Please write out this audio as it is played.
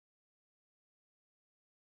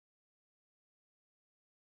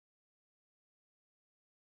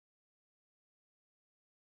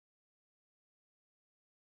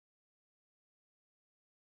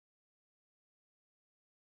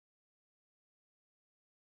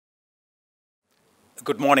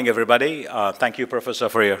Good morning, everybody. Thank you, Professor,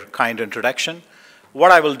 for your kind introduction.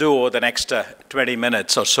 What I will do over the next 20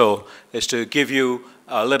 minutes or so is to give you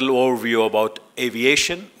a little overview about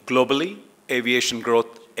aviation globally, aviation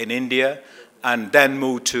growth in India, and then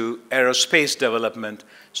move to aerospace development,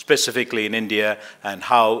 specifically in India, and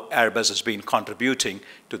how Airbus has been contributing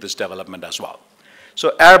to this development as well.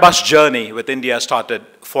 So Airbus Journey with India started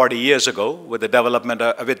 40 years ago with the development,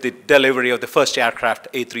 with the delivery of the first aircraft,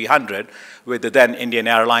 A300, with the then Indian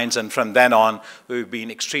Airlines, and from then on, we've been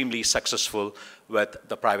extremely successful with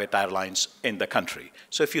the private airlines in the country.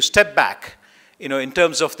 So if you step back, in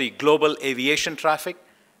terms of the global aviation traffic,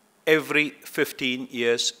 every 15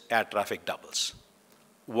 years, air traffic doubles.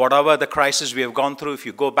 Whatever the crisis we have gone through, if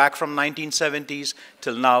you go back from 1970s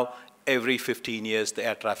till now, every 15 years, the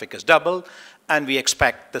air traffic has doubled, and we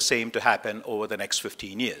expect the same to happen over the next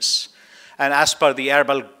 15 years. And as per the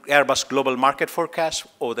Airbus Global Market Forecast,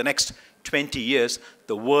 over the next 20 years,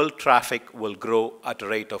 the world traffic will grow at a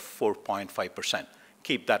rate of 4.5%.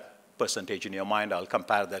 Keep that percentage in your mind. I'll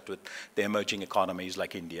compare that with the emerging economies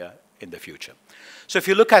like India in the future. So if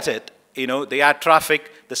you look at it, the air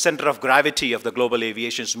traffic, the center of gravity of the global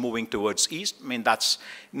aviation is moving towards east. I mean, that's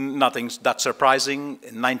nothing that surprising.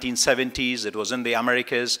 In 1970s, it was in the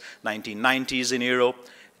Americas, 1990s in Europe,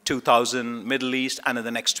 2000 Middle East, and in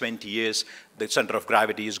the next 20 years, the center of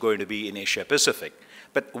gravity is going to be in Asia Pacific.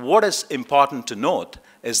 But what is important to note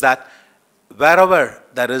is that wherever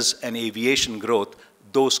there is an aviation growth,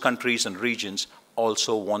 those countries and regions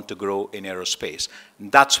also want to grow in aerospace.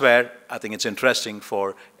 And that's where I think it's interesting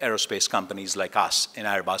for aerospace companies like us in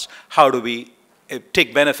Airbus. How do we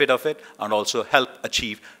take benefit of it and also help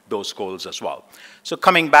achieve those goals as well? So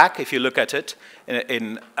coming back, if you look at it,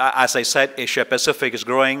 as I said, Asia Pacific is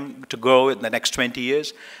going to grow in the next 20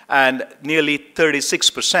 years, and nearly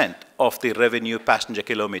 36% of the revenue passenger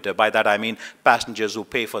kilometer. By that I mean passengers who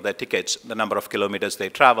pay for their tickets, the number of kilometers they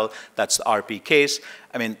travel, that's the RPKs.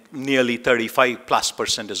 I mean, nearly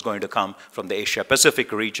 35+% is going to come from the Asia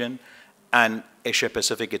Pacific region, and Asia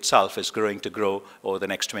Pacific itself is going to grow over the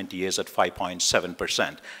next 20 years at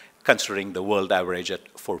 5.7%, considering the world average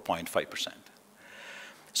at 4.5%.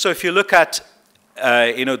 So if you look at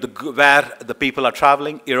where the people are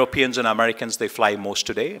traveling, Europeans and Americans, they fly most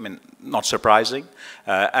today. I mean, not surprising.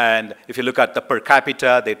 And if you look at the per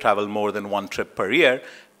capita, they travel more than one trip per year.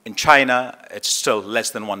 In China, it's still less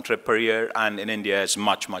than one trip per year, and in India, it's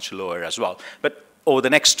much, much lower as well. But over the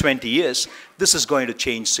next 20 years, this is going to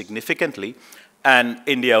change significantly, and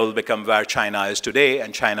India will become where China is today,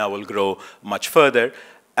 and China will grow much further,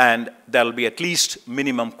 and there will be at least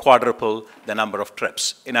minimum quadruple the number of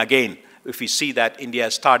trips. And again, if we see that India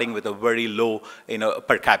is starting with a very low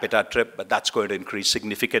per capita trip, but that's going to increase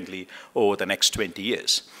significantly over the next 20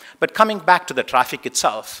 years. But coming back to the traffic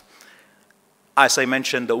itself, as I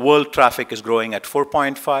mentioned, the world traffic is growing at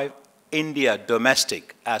 4.5. India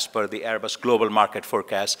domestic, as per the Airbus Global Market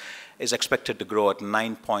Forecast, is expected to grow at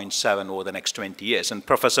 9.7 over the next 20 years. And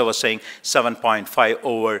Professor was saying 7.5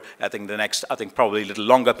 over, I think probably a little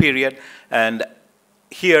longer period. And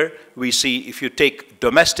here we see, if you take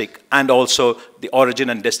domestic and also the origin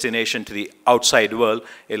and destination to the outside world,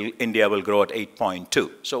 India will grow at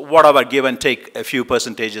 8.2. So whatever, give and take a few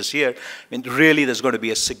percentages here, I mean, really there's going to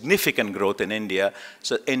be a significant growth in India.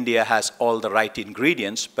 So India has all the right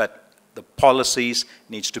ingredients, but the policies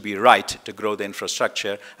needs to be right to grow the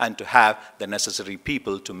infrastructure and to have the necessary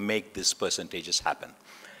people to make these percentages happen.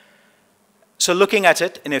 So looking at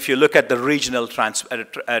it, and if you look at the regional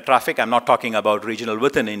traffic, I'm not talking about regional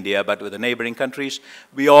within India, but with the neighboring countries,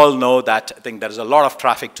 we all know that I think there is a lot of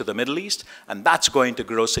traffic to the Middle East, and that's going to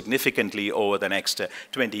grow significantly over the next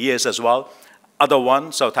 20 years as well. Other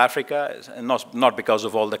one, South Africa, not because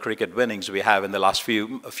of all the cricket winnings we have in the last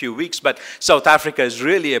few weeks, but South Africa is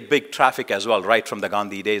really a big traffic as well, right from the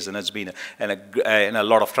Gandhi days, and it's been a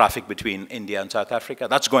lot of traffic between India and South Africa.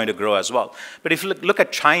 That's going to grow as well. But if you look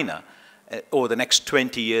at China, over the next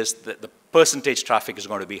 20 years, the percentage traffic is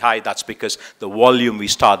going to be high. That's because the volume we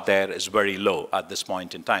start there is very low at this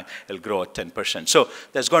point in time. It'll grow at 10%. So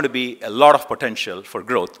there's going to be a lot of potential for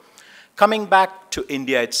growth. Coming back to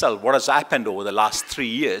India itself, what has happened over the last 3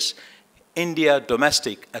 years, India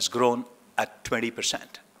domestic has grown at 20%.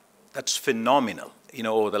 That's phenomenal,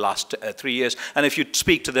 over the last 3 years. And if you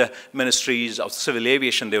speak to the ministries of civil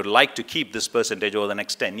aviation, they would like to keep this percentage over the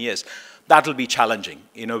next 10 years. That will be challenging.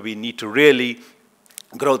 We need to really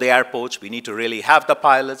grow the airports. We need to really have the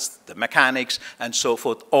pilots, the mechanics, and so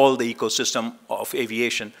forth, all the ecosystem of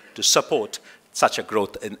aviation to support such a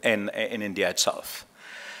growth in India itself.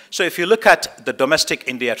 So if you look at the domestic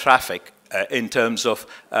India traffic in terms of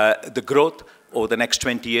the growth over the next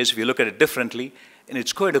 20 years, if you look at it differently, and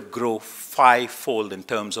it's going to grow fivefold in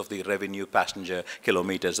terms of the revenue passenger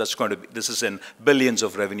kilometers. That's going to be, this is in billions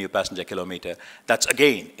of revenue passenger kilometer. That's,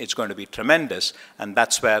 again, it's going to be tremendous, and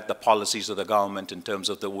that's where the policies of the government in terms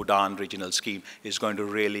of the UDAN regional scheme is going to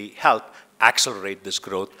really help accelerate this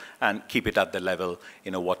growth and keep it at the level,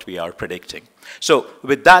 what we are predicting. So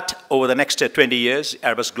with that, over the next 20 years,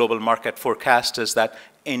 Airbus Global Market forecast is that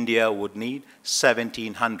India would need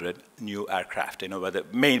 1,700 new aircraft. Whether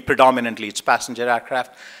predominantly it's passenger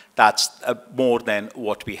aircraft, that's more than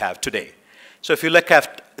what we have today. So if you look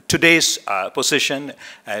at today's position,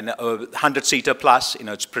 and 100-seater plus,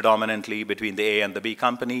 it's predominantly between the A and the B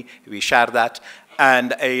company. We share that.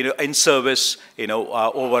 And in service,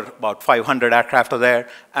 over about 500 aircraft are there.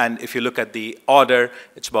 And if you look at the order,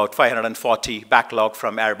 it's about 540 backlog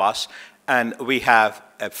from Airbus. And we have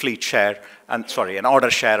a fleet share, an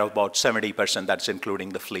order share of about 70%. That's including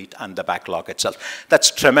the fleet and the backlog itself.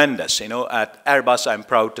 That's tremendous. At Airbus, I'm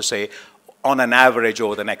proud to say, on an average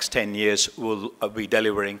over the next 10 years, we'll be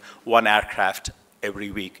delivering 1 aircraft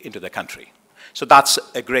every week into the country. So that's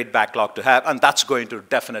a great backlog to have, and that's going to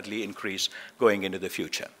definitely increase going into the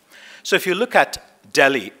future. So if you look at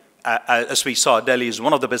Delhi, as we saw, Delhi is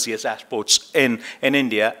one of the busiest airports in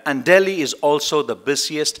India, and Delhi is also the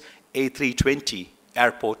busiest A320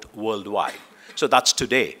 airport worldwide. So that's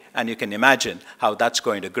today, and you can imagine how that's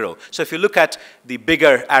going to grow. So if you look at the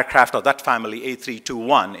bigger aircraft of that family,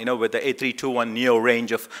 A321, with the A321 neo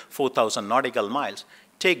range of 4,000 nautical miles,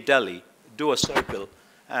 take Delhi, do a circle,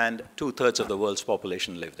 and 2/3 of the world's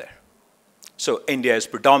population live there. So India is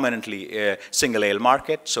predominantly a single-aisle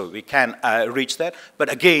market, so we can reach that. But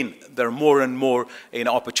again, there are more and more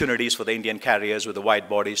opportunities for the Indian carriers with the wide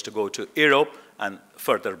bodies to go to Europe and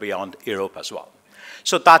further beyond Europe as well.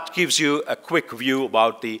 So that gives you a quick view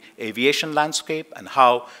about the aviation landscape and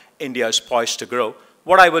how India is poised to grow.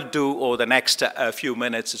 What I will do over the next few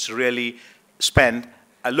minutes is really spend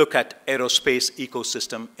a look at aerospace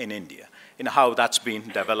ecosystem in India, how that's been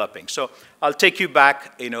developing. So I'll take you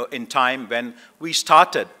back, in time when we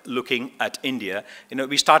started looking at India.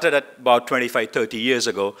 We started at about 25, 30 years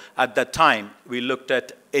ago. At that time, we looked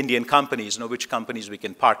at Indian companies, which companies we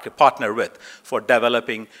can partner with for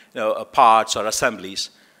developing parts or assemblies.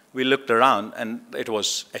 We looked around, and it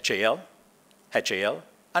was HAL,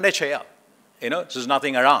 and HAL. There's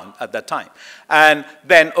nothing around at that time. And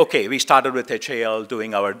then, okay, we started with HAL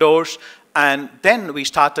doing our doors. And then we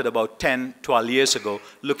started about 10, 12 years ago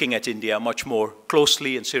looking at India much more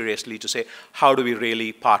closely and seriously to say, how do we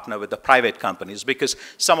really partner with the private companies? Because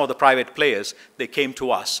some of the private players, they came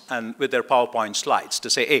to us and with their PowerPoint slides to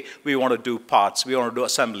say, hey, we want to do parts, we want to do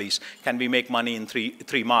assemblies. Can we make money in three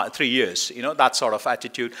years? That sort of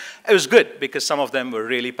attitude. It was good because some of them were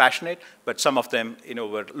really passionate, but some of them,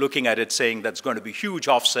 were looking at it saying that's going to be huge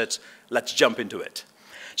offsets. Let's jump into it.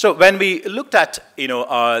 So when we looked at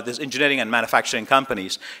this engineering and manufacturing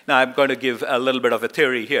companies, now I'm going to give a little bit of a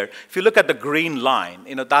theory here. If you look at the green line,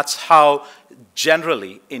 that's how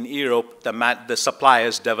generally in Europe the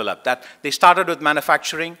suppliers developed. That they started with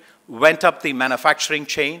manufacturing, went up the manufacturing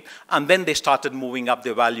chain, and then they started moving up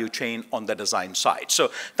the value chain on the design side.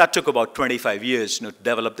 So that took about 25 years to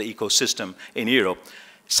develop the ecosystem in Europe.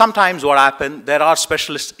 Sometimes what happened, there are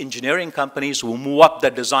specialist engineering companies who move up the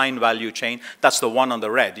design value chain. That's the one on the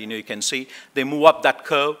red, you can see. They move up that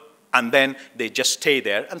curve, and then they just stay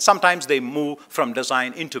there. And sometimes they move from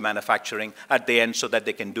design into manufacturing at the end so that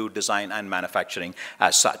they can do design and manufacturing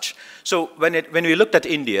as such. So when we looked at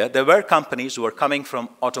India, there were companies who were coming from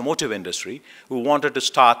automotive industry who wanted to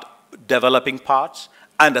start developing parts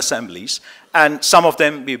and assemblies. And some of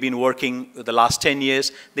them we've been working the last 10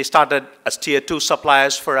 years. They started as tier 2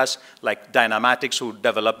 suppliers for us, like Dynamatics, who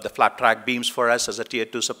developed the flat track beams for us as a tier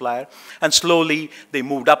 2 supplier. And slowly they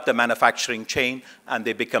moved up the manufacturing chain and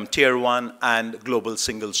they become tier 1 and global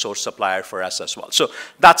single source supplier for us as well. So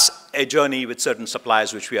that's a journey with certain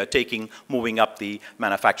suppliers which we are taking, moving up the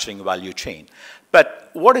manufacturing value chain. But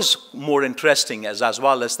what is more interesting as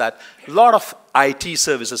well is that a lot of IT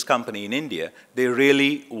services company in India, they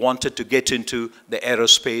really wanted to get into the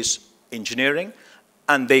aerospace engineering,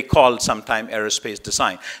 and they called sometime aerospace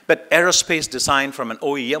design. But aerospace design from an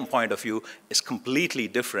OEM point of view is completely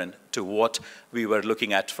different to what we were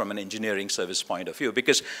looking at from an engineering service point of view.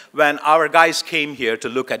 Because when our guys came here to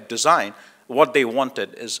look at design, what they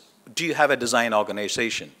wanted is, do you have a design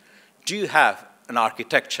organization? Do you have an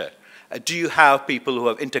architecture? Do you have people who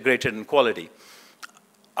have integrated in quality?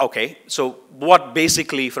 Okay, so what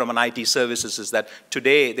basically from an IT services is that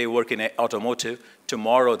today they work in automotive,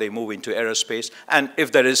 tomorrow they move into aerospace. And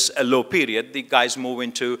if there is a low period, the guys move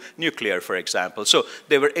into nuclear, for example. So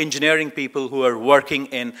they were engineering people who are working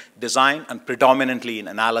in design and predominantly in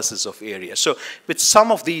analysis of areas. So with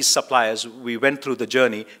some of these suppliers, we went through the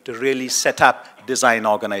journey to really set up design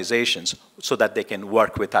organizations so that they can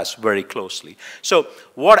work with us very closely. So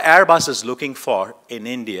what Airbus is looking for in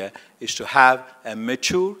India is to have a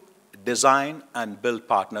mature design and build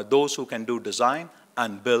partner, those who can do design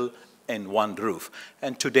and build in one roof.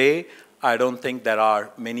 And today, I don't think there are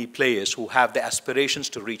many players who have the aspirations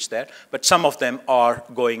to reach there, but some of them are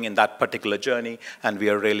going in that particular journey, and we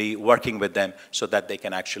are really working with them so that they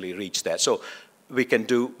can actually reach there. So we can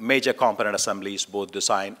do major component assemblies, both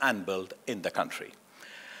design and build in the country.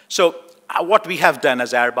 So what we have done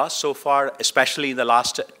as Airbus so far, especially in the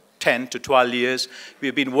last 10 to 12 years,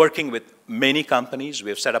 we've been working with many companies. We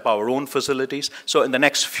have set up our own facilities. So in the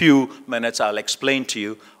next few minutes, I'll explain to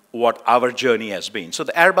you what our journey has been. So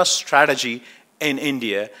the Airbus strategy in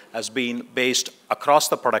India has been based across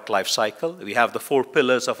the product life cycle. We have the 4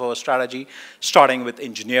 pillars of our strategy, starting with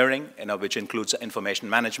engineering, which includes information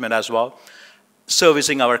management as well.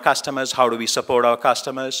 Servicing our customers, how do we support our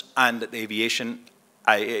customers, and the aviation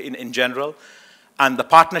in general. And the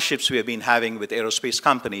partnerships we have been having with aerospace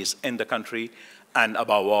companies in the country, and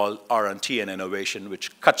above all, R&D and innovation,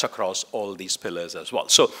 which cuts across all these pillars as well.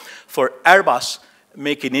 So for Airbus,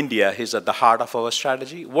 Make in India is at the heart of our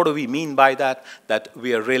strategy. What do we mean by that? That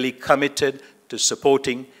we are really committed to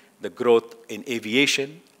supporting the growth in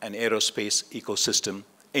aviation and aerospace ecosystem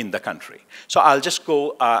in the country. So I'll just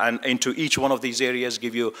go into each one of these areas,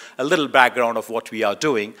 give you a little background of what we are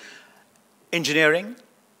doing. Engineering,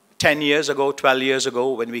 10 years ago, 12 years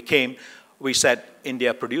ago, when we came, we said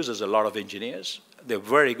India produces a lot of engineers. They're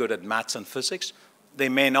very good at maths and physics. They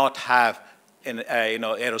may not have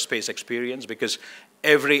aerospace experience, because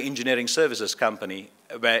every engineering services company,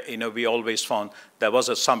 where we always found there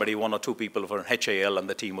was somebody, 1 or 2 people from HAL, and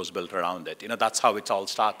the team was built around it. That's how it all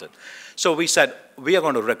started. So we said we are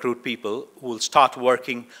going to recruit people who will start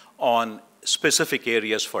working on specific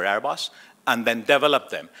areas for Airbus, and then develop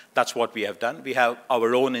them. That's what we have done. We have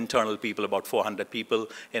our own internal people, about 400 people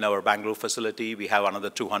in our Bangalore facility. We have another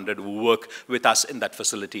 200 who work with us in that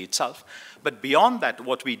facility itself. But beyond that,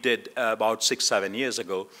 what we did about 6, 7 years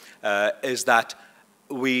ago is that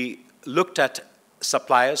we looked at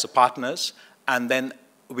suppliers, partners, and then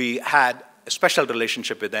we had a special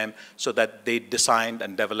relationship with them so that they designed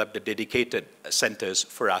and developed the dedicated centers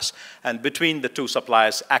for us. And between the 2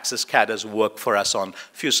 suppliers, Access Cadres work for us on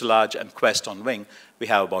fuselage and Quest on wing. We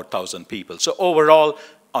have about 1,000 people. So overall,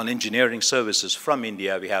 on engineering services from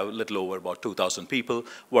India, we have a little over about 2,000 people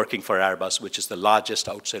working for Airbus, which is the largest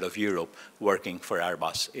outside of Europe working for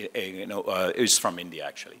Airbus. Is from India,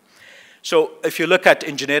 actually. So if you look at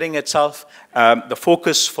engineering itself, the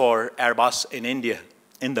focus for Airbus in India,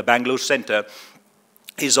 in the Bangalore center,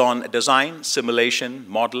 is on design, simulation,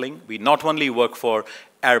 modeling. We not only work for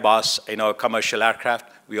Airbus, commercial aircraft,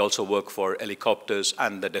 we also work for helicopters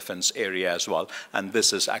and the defense area as well. And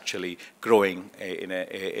this is actually growing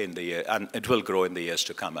in the year, and it will grow in the years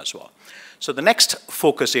to come as well. So the next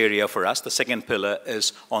focus area for us, the second pillar,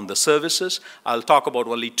 is on the services. I'll talk about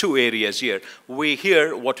only 2 areas here.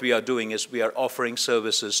 What we are doing is we are offering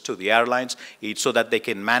services to the airlines so that they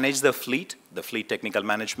can manage the fleet technical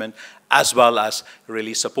management, as well as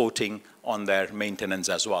really supporting on their maintenance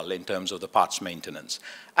as well in terms of the parts maintenance.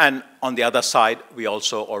 And on the other side, we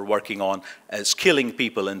also are working on skilling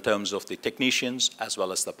people in terms of the technicians as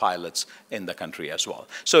well as the pilots in the country as well.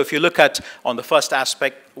 So if you look at, on the first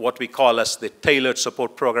aspect, what we call as the tailored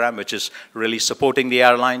support program, which is really supporting the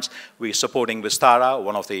airlines. We're supporting Vistara,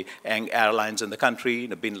 one of the airlines in the country. In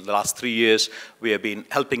the last 3 years, we have been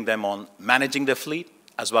helping them on managing the fleet,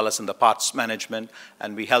 as well as in the parts management,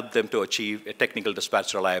 and we help them to achieve a technical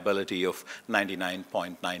dispatch reliability of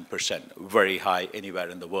 99.9%, very high anywhere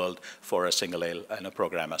in the world for a single aisle and a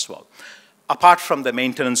program as well. Apart from the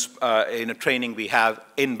maintenance training we have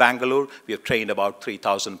in Bangalore, we have trained about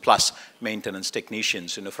 3,000 plus maintenance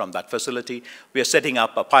technicians from that facility. We are setting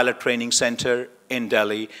up a pilot training center in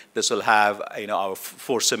Delhi. This will have our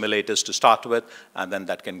 4 simulators to start with, and then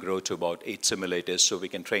that can grow to about 8 simulators, so we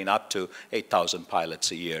can train up to 8,000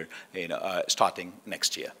 pilots a year starting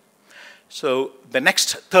next year. So the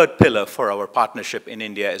next 3rd pillar for our partnership in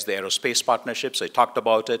India is the aerospace partnerships. I talked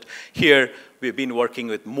about it. Here, we've been working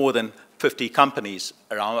with more than 50 companies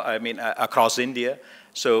around, across India.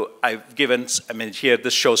 So I've given, here,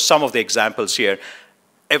 this shows some of the examples here.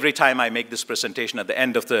 every time I make this presentation, at the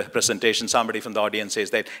end of the presentation, somebody from the audience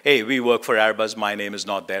says that, hey, we work for Airbus, my name is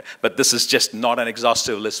not there. But this is just not an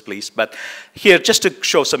exhaustive list, please. But here, just to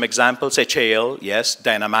show some examples, HAL, yes,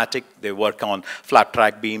 Dynamatic, they work on flat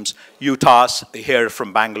track beams. UTAS, here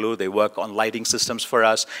from Bangalore, they work on lighting systems for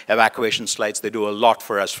us. Evacuation slides, they do a lot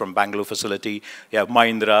for us from Bangalore facility. You have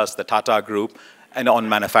Mahindra's, the Tata Group, and on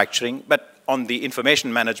manufacturing. But on the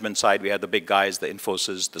information management side, we have the big guys, the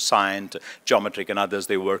Infosys, the Cyient, Geometric, and others.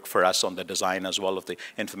 They work for us on the design as well of the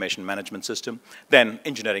information management system. Then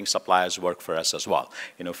engineering suppliers work for us as well,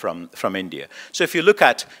 from India. So if you look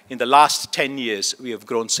at, in the last 10 years, we have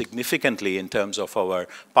grown significantly in terms of our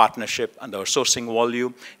partnership and our sourcing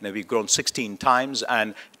volume. We've grown 16 times,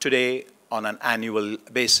 and today, on an annual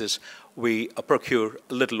basis, we procure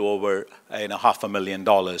a little over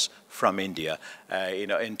 $500,000 from India,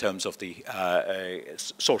 in terms of the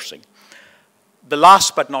sourcing. The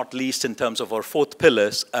last but not least, in terms of our fourth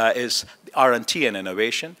pillars, is R&T and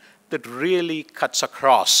innovation that really cuts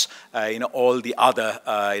across all the other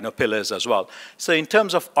pillars as well. So in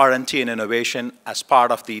terms of R&T and innovation, as part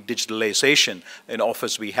of the digitalization in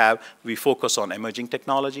office we focus on emerging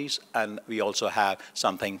technologies, and we also have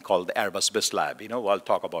something called the Airbus Abyss Lab. I'll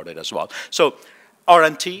talk about it as well. So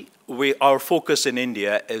R&T, our focus in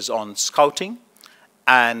India is on scouting,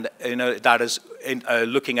 and that is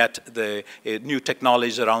looking at the new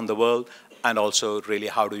technologies around the world, and also really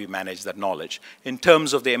how do we manage that knowledge. In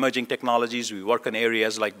terms of the emerging technologies, we work in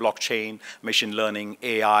areas like blockchain, machine learning,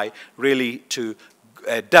 AI, really to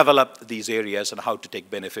develop these areas and how to take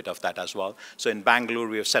benefit of that as well. So in Bangalore,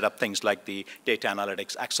 we have set up things like the data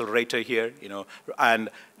analytics accelerator here, and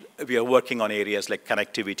we are working on areas like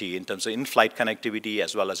connectivity in terms of in-flight connectivity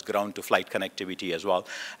as well as ground-to-flight connectivity as well.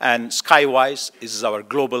 And Skywise is our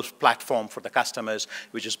global platform for the customers,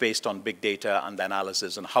 which is based on big data and the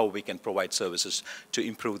analysis and how we can provide services to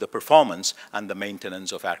improve the performance and the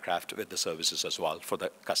maintenance of aircraft with the services as well for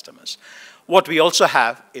the customers. What we also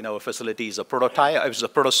have in our facility is a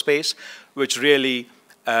protospace, which really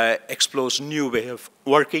explores new way of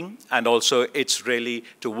working, and also it's really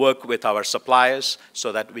to work with our suppliers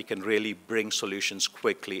so that we can really bring solutions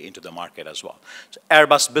quickly into the market as well. So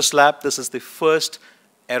Airbus Abyss Lab, this is the first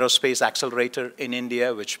aerospace accelerator in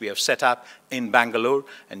India, which we have set up in Bangalore,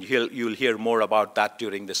 and you'll hear more about that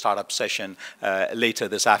during the startup session later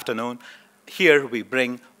this afternoon. Here we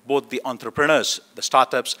bring both the entrepreneurs, the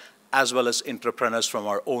startups, as well as entrepreneurs from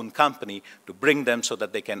our own company to bring them so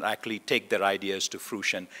that they can actually take their ideas to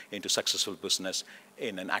fruition into successful business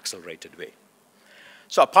in an accelerated way.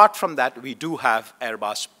 So apart from that, we do have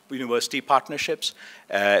Airbus university partnerships.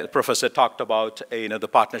 The professor talked about the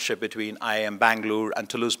partnership between IIM Bangalore and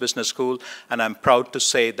Toulouse Business School, and I'm proud to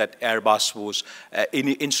say that Airbus was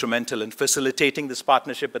instrumental in facilitating this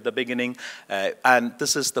partnership at the beginning, and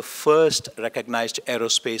this is the first recognized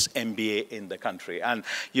aerospace MBA in the country, and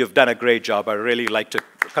you've done a great job. I really like to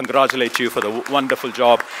congratulate you for the wonderful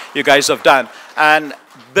job you guys have done. And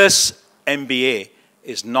this MBA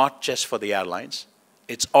is not just for the airlines,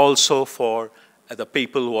 it's also for the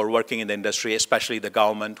people who are working in the industry, especially the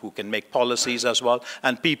government, who can make policies as well,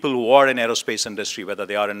 and people who are in aerospace industry, whether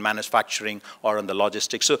they are in manufacturing or in the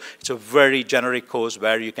logistics. So it's a very generic course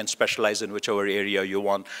where you can specialize in whichever area you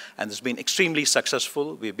want. And it's been extremely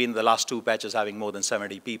successful. We've been the last two batches having more than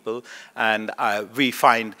 70 people. And we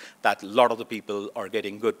find that a lot of the people are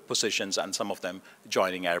getting good positions, and some of them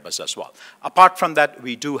joining Airbus as well. Apart from that,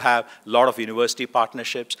 we do have a lot of university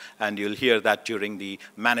partnerships, and you'll hear that during the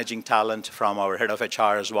managing talent from our head of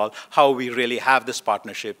HR as well, how we really have this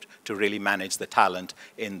partnership to really manage the talent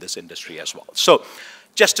in this industry as well. So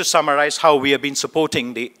just to summarize how we have been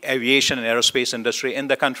supporting the aviation and aerospace industry in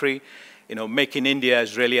the country, Make in India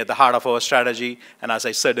is really at the heart of our strategy. And as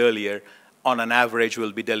I said earlier, on an average,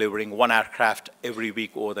 we'll be delivering 1 aircraft every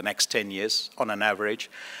week over the next 10 years, on an average.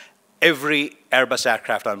 Every Airbus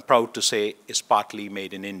aircraft, I'm proud to say, is partly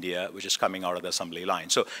made in India, which is coming out of the assembly line.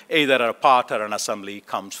 So either a part or an assembly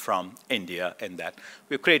comes from India in that.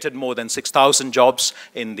 We've created more than 6,000 jobs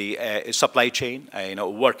in the supply chain,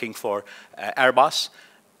 working for Airbus.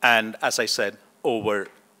 And as I said, over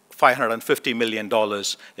 $550 million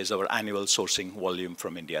is our annual sourcing volume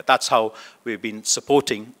from India. That's how we've been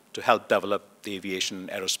supporting to help develop the aviation and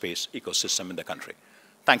aerospace ecosystem in the country.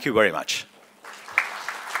 Thank you very much.